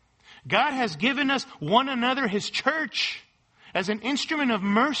 God has given us one another, His church, as an instrument of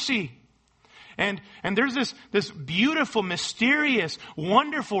mercy. And there's this beautiful, mysterious,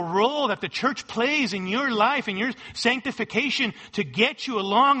 wonderful role that the church plays in your life, in your sanctification, to get you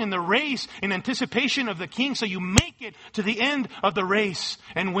along in the race in anticipation of the King, so you make it to the end of the race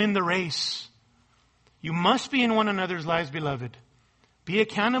and win the race. You must be in one another's lives, beloved. Be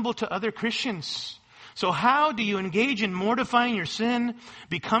accountable to other Christians. So how do you engage in mortifying your sin?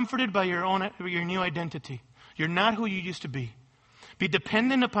 Be comforted by your new identity. You're not who you used to be. Be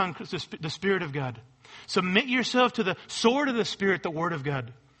dependent upon the Spirit of God. Submit yourself to the sword of the Spirit, the Word of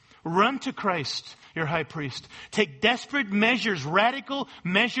God. Run to Christ, your high priest. Take desperate measures, radical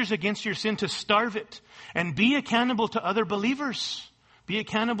measures against your sin to starve it. And be accountable to other believers. Be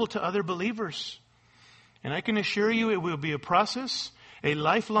accountable to other believers. And I can assure you it will be a process, a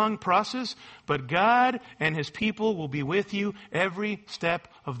lifelong process, but God and His people will be with you every step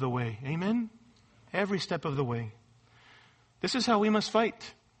of the way. Amen? Every step of the way. This is how we must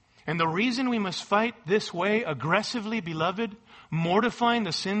fight. And the reason we must fight this way aggressively, beloved, mortifying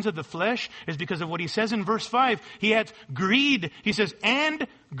the sins of the flesh, is because of what he says in verse 5. He adds greed. He says, and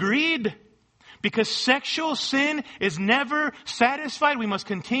greed. Because sexual sin is never satisfied. We must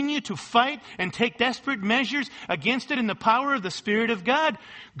continue to fight and take desperate measures against it in the power of the Spirit of God.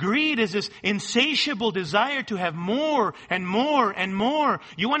 Greed is this insatiable desire to have more and more and more.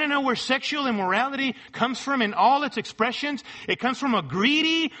 You want to know where sexual immorality comes from in all its expressions? It comes from a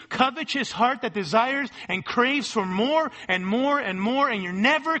greedy, covetous heart that desires and craves for more and more and more, and you're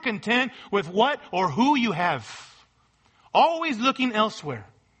never content with what or who you have. Always looking elsewhere.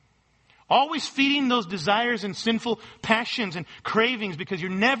 Always feeding those desires and sinful passions and cravings because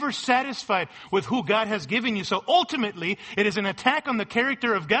you're never satisfied with who God has given you. So ultimately, it is an attack on the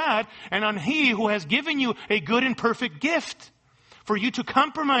character of God and on He who has given you a good and perfect gift. For you to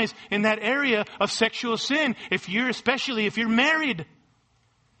compromise in that area of sexual sin, especially if you're married.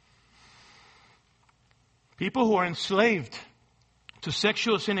 People who are enslaved to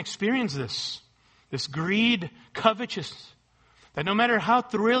sexual sin experience this greed, covetousness. That no matter how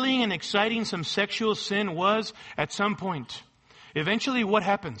thrilling and exciting some sexual sin was at some point, eventually what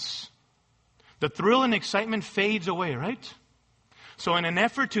happens? The thrill and excitement fades away, right? So in an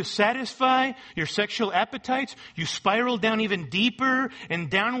effort to satisfy your sexual appetites, you spiral down even deeper and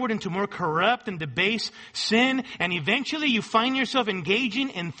downward into more corrupt and debased sin. And eventually you find yourself engaging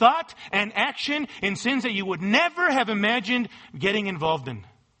in thought and action in sins that you would never have imagined getting involved in.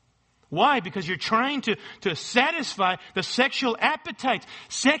 Why? Because you're trying to satisfy the sexual appetite.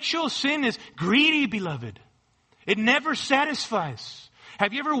 Sexual sin is greedy, beloved. It never satisfies.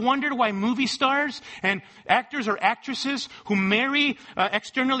 Have you ever wondered why movie stars and actors or actresses who marry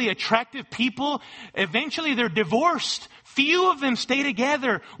externally attractive people, eventually they're divorced? Few of them stay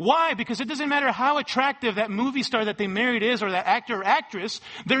together. Why? Because it doesn't matter how attractive that movie star that they married is or that actor or actress,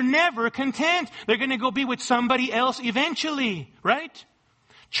 they're never content. They're going to go be with somebody else eventually, right?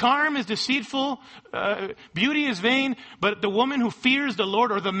 Charm is deceitful, beauty is vain, but the woman who fears the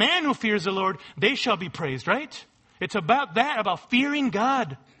Lord, or the man who fears the Lord, they shall be praised, right? It's about that, about fearing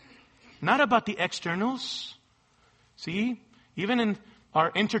God, not about the externals. See, even in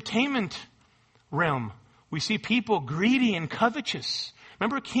our entertainment realm, we see people greedy and covetous.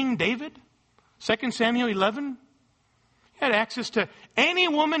 Remember King David? 2 Samuel 11? He had access to any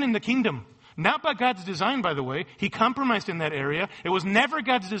woman in the kingdom. Not by God's design, by the way. He compromised in that area. It was never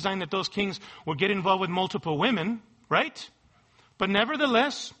God's design that those kings would get involved with multiple women, right? But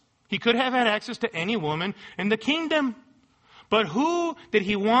nevertheless, he could have had access to any woman in the kingdom. But who did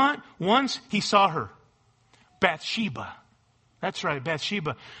he want once he saw her? Bathsheba. That's right,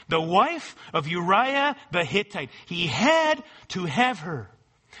 Bathsheba. The wife of Uriah the Hittite. He had to have her.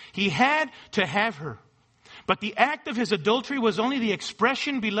 He had to have her. But the act of his adultery was only the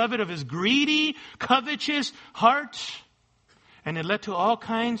expression, beloved, of his greedy, covetous heart. And it led to all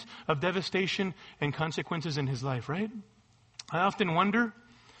kinds of devastation and consequences in his life, right? I often wonder,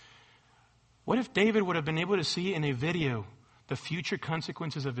 what if David would have been able to see in a video the future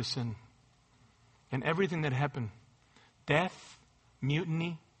consequences of his sin? And everything that happened. Death,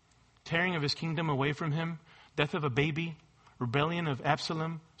 mutiny, tearing of his kingdom away from him, death of a baby, rebellion of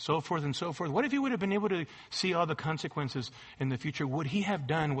Absalom, so forth and so forth. What if he would have been able to see all the consequences in the future? Would he have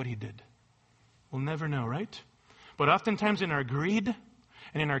done what he did? We'll never know, right? But oftentimes in our greed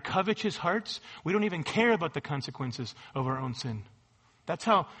and in our covetous hearts, we don't even care about the consequences of our own sin. That's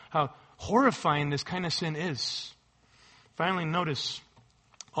how horrifying this kind of sin is. Finally, notice,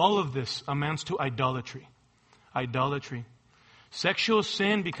 all of this amounts to idolatry. Idolatry. Sexual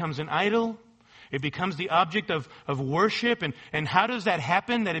sin becomes an idol. It becomes the object of worship. And how does that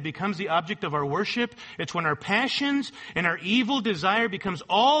happen, that it becomes the object of our worship? It's when our passions and our evil desire becomes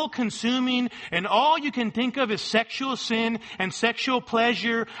all-consuming, and all you can think of is sexual sin and sexual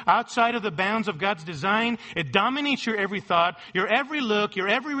pleasure outside of the bounds of God's design. It dominates your every thought, your every look, your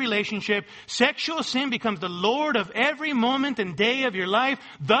every relationship. Sexual sin becomes the Lord of every moment and day of your life,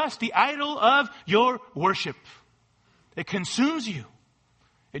 thus the idol of your worship. It consumes you.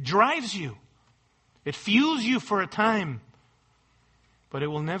 It drives you. It fuels you for a time, but it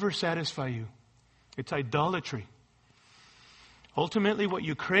will never satisfy you. It's idolatry. Ultimately, what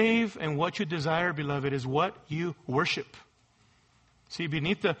you crave and what you desire, beloved, is what you worship. See,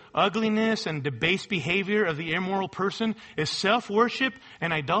 beneath the ugliness and debased behavior of the immoral person is self-worship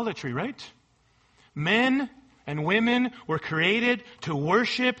and idolatry, right? Men and women were created to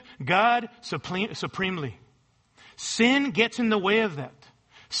worship God supremely. Sin gets in the way of that.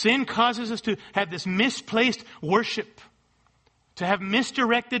 Sin causes us to have this misplaced worship, to have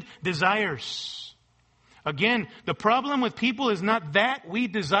misdirected desires. Again, the problem with people is not that we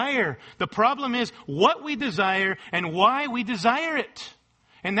desire. The problem is what we desire and why we desire it.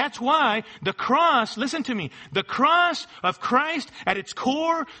 And that's why the cross, listen to me, the cross of Christ at its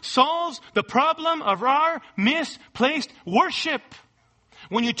core solves the problem of our misplaced worship.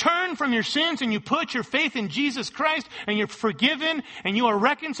 When you turn from your sins and you put your faith in Jesus Christ and you're forgiven and you are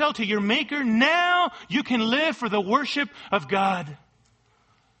reconciled to your Maker, now you can live for the worship of God.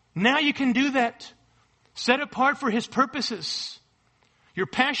 Now you can do that. Set apart for His purposes. Your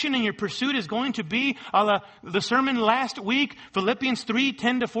passion and your pursuit is going to be, a la the sermon last week, Philippians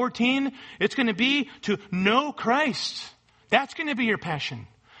 3:10-14. It's going to be to know Christ. That's going to be your passion.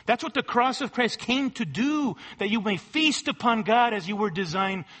 That's what the cross of Christ came to do, that you may feast upon God as you were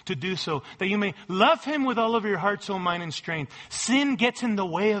designed to do so, that you may love Him with all of your heart, soul, mind, and strength. Sin gets in the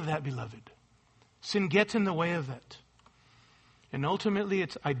way of that, beloved. Sin gets in the way of that. And ultimately,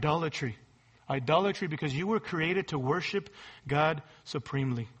 it's idolatry. Idolatry because you were created to worship God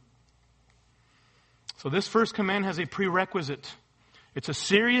supremely. So this first command has a prerequisite. It's a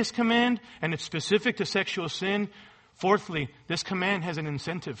serious command, and it's specific to sexual sin. Fourthly, this command has an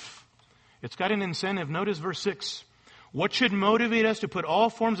incentive. It's got an incentive. Notice verse 6. What should motivate us to put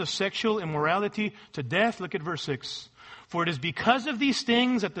all forms of sexual immorality to death? Look at verse 6. For it is because of these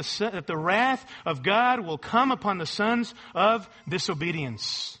things that the wrath of God will come upon the sons of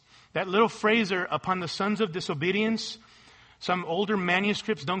disobedience. That little phrase there, upon the sons of disobedience, some older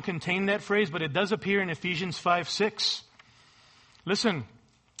manuscripts don't contain that phrase, but it does appear in Ephesians 5:6. Listen,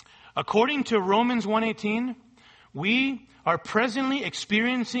 according to Romans 1:18, we are presently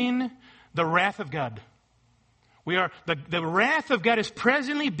experiencing the wrath of God. The wrath of God is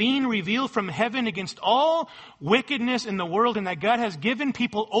presently being revealed from heaven against all wickedness in the world, and that God has given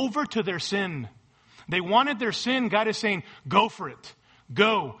people over to their sin. They wanted their sin. God is saying, go for it.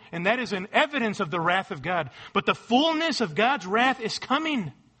 Go. And that is an evidence of the wrath of God. But the fullness of God's wrath is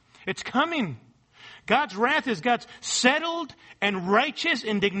coming. It's coming. God's wrath is God's settled and righteous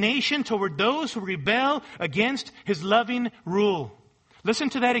indignation toward those who rebel against His loving rule. Listen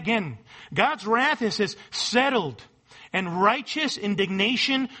to that again. God's wrath is His settled and righteous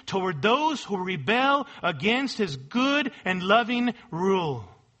indignation toward those who rebel against His good and loving rule.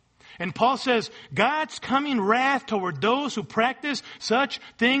 And Paul says, God's coming wrath toward those who practice such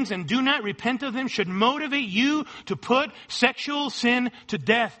things and do not repent of them should motivate you to put sexual sin to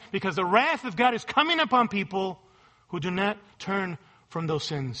death, because the wrath of God is coming upon people who do not turn from those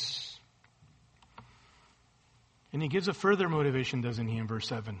sins. And he gives a further motivation, doesn't he, in verse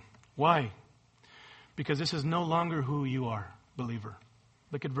 7? Why? Because this is no longer who you are, believer.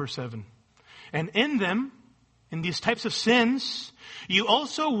 Look at verse 7. And in them, in these types of sins, you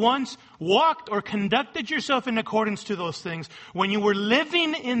also once walked or conducted yourself in accordance to those things when you were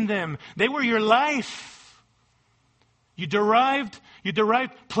living in them. They were your life. You derived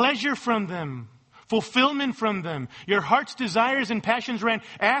pleasure from them, fulfillment from them. Your heart's desires and passions ran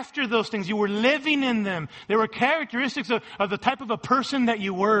after those things. You were living in them. They were characteristics of the type of a person that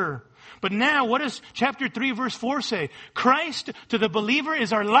you were. But now, what does chapter 3, verse 4 say? Christ to the believer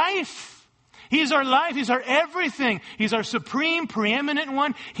is our life. He's our life. He's our everything. He's our supreme, preeminent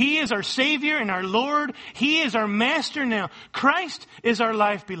one. He is our Savior and our Lord. He is our Master now. Christ is our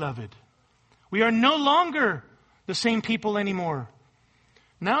life, beloved. We are no longer the same people anymore.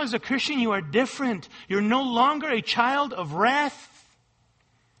 Now as a Christian, you are different. You're no longer a child of wrath,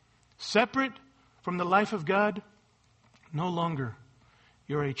 separate from the life of God. No longer.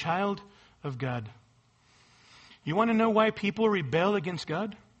 You're a child of God. You want to know why people rebel against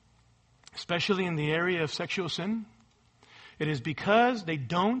God? Especially in the area of sexual sin? It is because they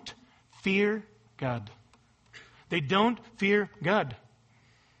don't fear God. They don't fear God.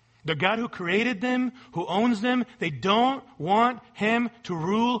 The God who created them, who owns them, they don't want Him to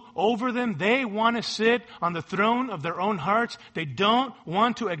rule over them. They want to sit on the throne of their own hearts. They don't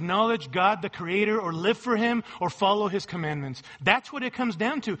want to acknowledge God the Creator or live for Him or follow His commandments. That's what it comes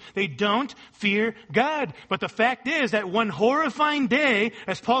down to. They don't fear God. But the fact is that one horrifying day,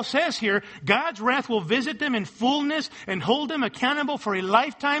 as Paul says here, God's wrath will visit them in fullness and hold them accountable for a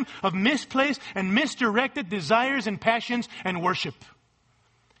lifetime of misplaced and misdirected desires and passions and worship.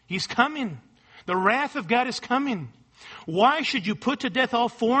 He's coming. The wrath of God is coming. Why should you put to death all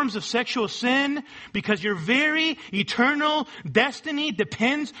forms of sexual sin? Because your very eternal destiny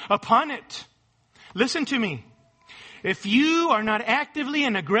depends upon it. Listen to me. If you are not actively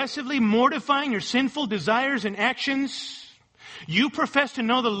and aggressively mortifying your sinful desires and actions, you profess to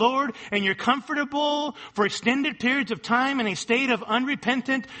know the Lord and you're comfortable for extended periods of time in a state of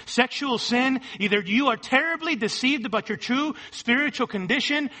unrepentant sexual sin. Either you are terribly deceived about your true spiritual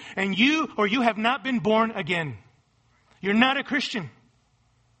condition and you have not been born again. You're not a Christian.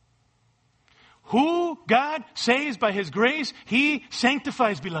 Who God saves by His grace, He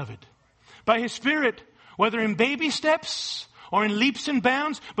sanctifies, beloved. By His Spirit, whether in baby steps or in leaps and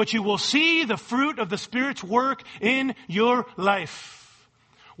bounds, but you will see the fruit of the Spirit's work in your life.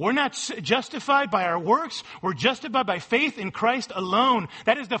 We're not justified by our works. We're justified by faith in Christ alone.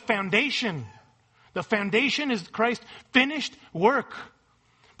 That is the foundation. The foundation is Christ's finished work.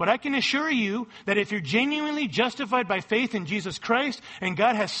 But I can assure you that if you're genuinely justified by faith in Jesus Christ and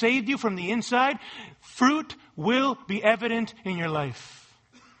God has saved you from the inside, fruit will be evident in your life.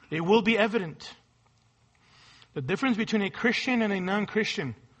 It will be evident. The difference between a Christian and a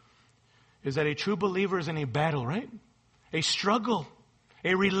non-Christian is that a true believer is in a battle, right? A struggle.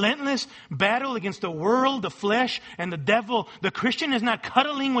 A relentless battle against the world, the flesh, and the devil. The Christian is not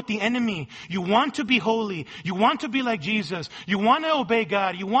cuddling with the enemy. You want to be holy. You want to be like Jesus. You want to obey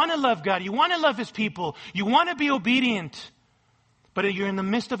God. You want to love God. You want to love His people. You want to be obedient. But you're in the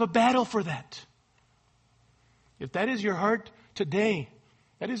midst of a battle for that. If that is your heart today,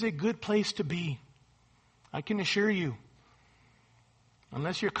 that is a good place to be. I can assure you,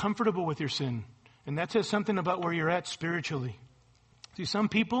 unless you're comfortable with your sin, and that says something about where you're at spiritually. See, some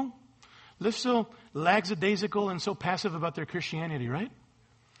people live so lackadaisical and so passive about their Christianity, right?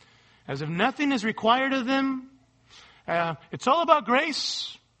 As if nothing is required of them. It's all about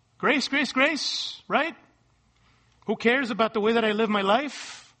grace. Grace, grace, grace, right? Who cares about the way that I live my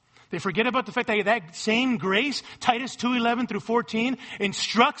life? They forget about the fact that that same grace, Titus 2:11 through 14,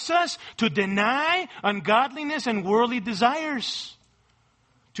 instructs us to deny ungodliness and worldly desires.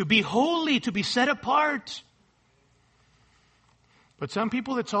 To be holy, to be set apart. But some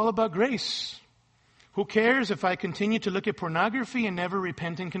people, it's all about grace. Who cares if I continue to look at pornography and never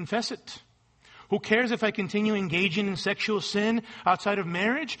repent and confess it? Who cares if I continue engaging in sexual sin outside of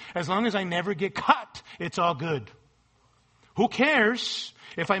marriage? As long as I never get caught, it's all good. Who cares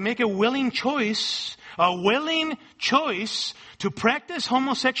if I make a willing choice to practice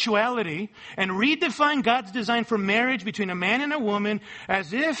homosexuality and redefine God's design for marriage between a man and a woman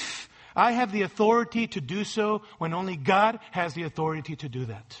as if I have the authority to do so when only God has the authority to do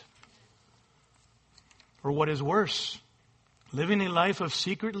that. Or what is worse, living a life of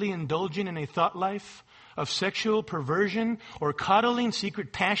secretly indulging in a thought life of sexual perversion or coddling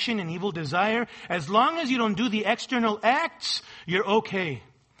secret passion and evil desire. As long as you don't do the external acts, you're okay.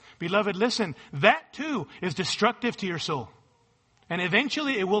 Beloved, listen, that too is destructive to your soul. And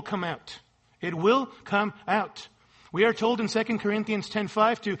eventually it will come out. It will come out. We are told in 2 Corinthians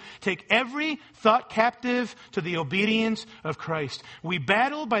 10:5 to take every thought captive to the obedience of Christ. We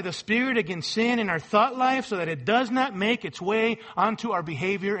battle by the Spirit against sin in our thought life so that it does not make its way onto our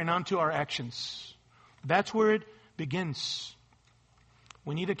behavior and onto our actions. That's where it begins.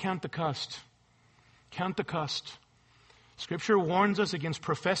 We need to count the cost. Count the cost. Scripture warns us against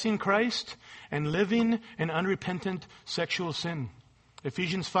professing Christ and living in unrepentant sexual sin.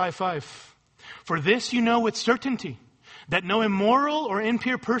 Ephesians 5:5. For this you know with certainty, that no immoral or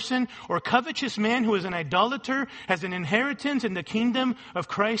impure person or covetous man who is an idolater has an inheritance in the kingdom of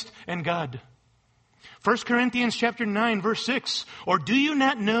Christ and God. 1 Corinthians chapter 9, verse 6. Or do you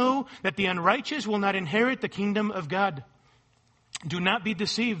not know that the unrighteous will not inherit the kingdom of God? Do not be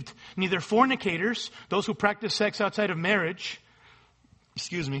deceived. Neither fornicators, those who practice sex outside of marriage,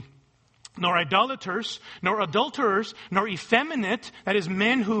 nor idolaters, nor adulterers, nor effeminate, that is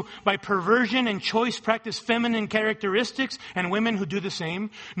men who by perversion and choice practice feminine characteristics, and women who do the same,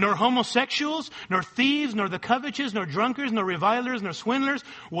 nor homosexuals, nor thieves, nor the covetous, nor drunkards, nor revilers, nor swindlers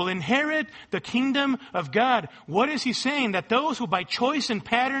will inherit the kingdom of God. What is he saying? That those who by choice and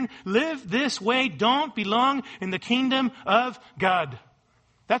pattern live this way don't belong in the kingdom of God.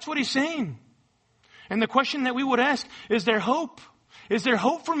 That's what he's saying. And the question that we would ask, is there hope? Is there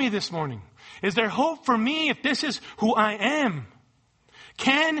hope for me this morning? Is there hope for me if this is who I am?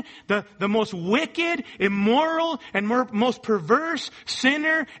 Can the most wicked, immoral, and most perverse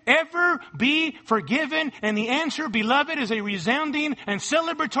sinner ever be forgiven? And the answer, beloved, is a resounding and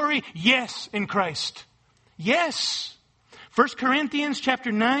celebratory yes in Christ. Yes. 1 Corinthians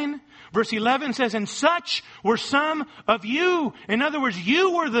chapter 9, verse 11 says, and such were some of you. In other words,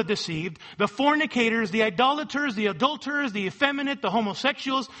 you were the deceived, the fornicators, the idolaters, the adulterers, the effeminate, the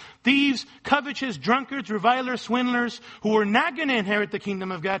homosexuals, thieves, covetous, drunkards, revilers, swindlers, who were not going to inherit the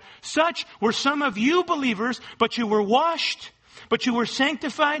kingdom of God. Such were some of you believers, but you were washed, but you were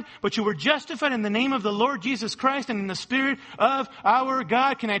sanctified, but you were justified in the name of the Lord Jesus Christ and in the Spirit of our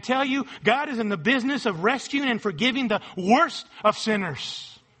God. Can I tell you, God is in the business of rescuing and forgiving the worst of sinners.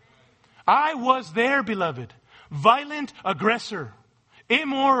 I was there, beloved. Violent aggressor.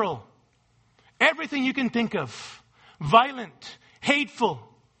 Immoral. Everything you can think of. Violent. Hateful.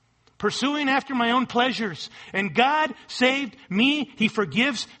 Pursuing after my own pleasures. And God saved me. He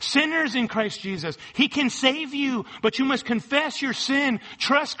forgives sinners in Christ Jesus. He can save you, but you must confess your sin,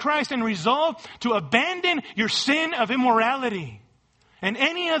 trust Christ, and resolve to abandon your sin of immorality and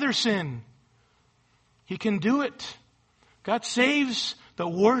any other sin. He can do it. God saves the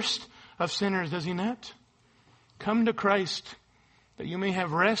worst of sinners, does he not? Come to Christ that you may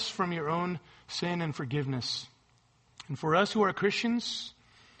have rest from your own sin and forgiveness. And for us who are Christians,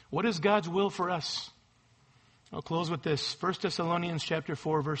 what is God's will for us? I'll close with this. 1 Thessalonians chapter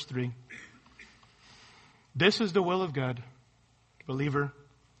 4, verse 3. This is the will of God, believer,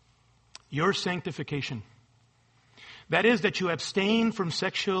 your sanctification. That is, that you abstain from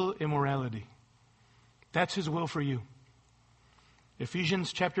sexual immorality. That's his will for you.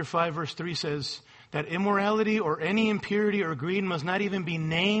 Ephesians chapter 5 verse 3 says that immorality or any impurity or greed must not even be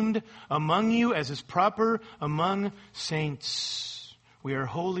named among you as is proper among saints. We are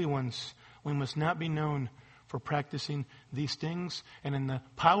holy ones. We must not be known for practicing these things. And in the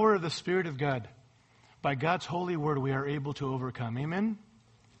power of the Spirit of God, by God's holy word, we are able to overcome. Amen?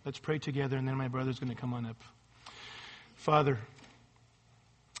 Let's pray together, and then my brother's going to come on up. Father,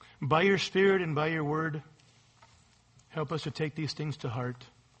 by your Spirit and by your word, help us to take these things to heart.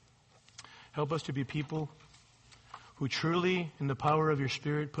 Help us to be people who truly, in the power of your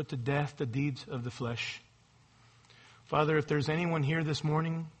Spirit, put to death the deeds of the flesh. Father, if there's anyone here this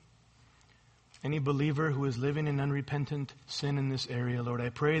morning, any believer who is living in unrepentant sin in this area, Lord, I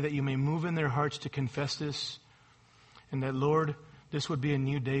pray that you may move in their hearts to confess this, and that, Lord, this would be a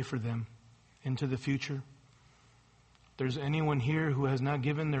new day for them into the future. If there's anyone here who has not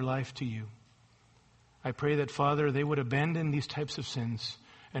given their life to you, I pray that, Father, they would abandon these types of sins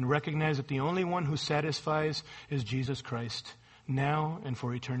and recognize that the only one who satisfies is Jesus Christ, now and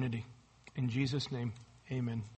for eternity. In Jesus' name, amen.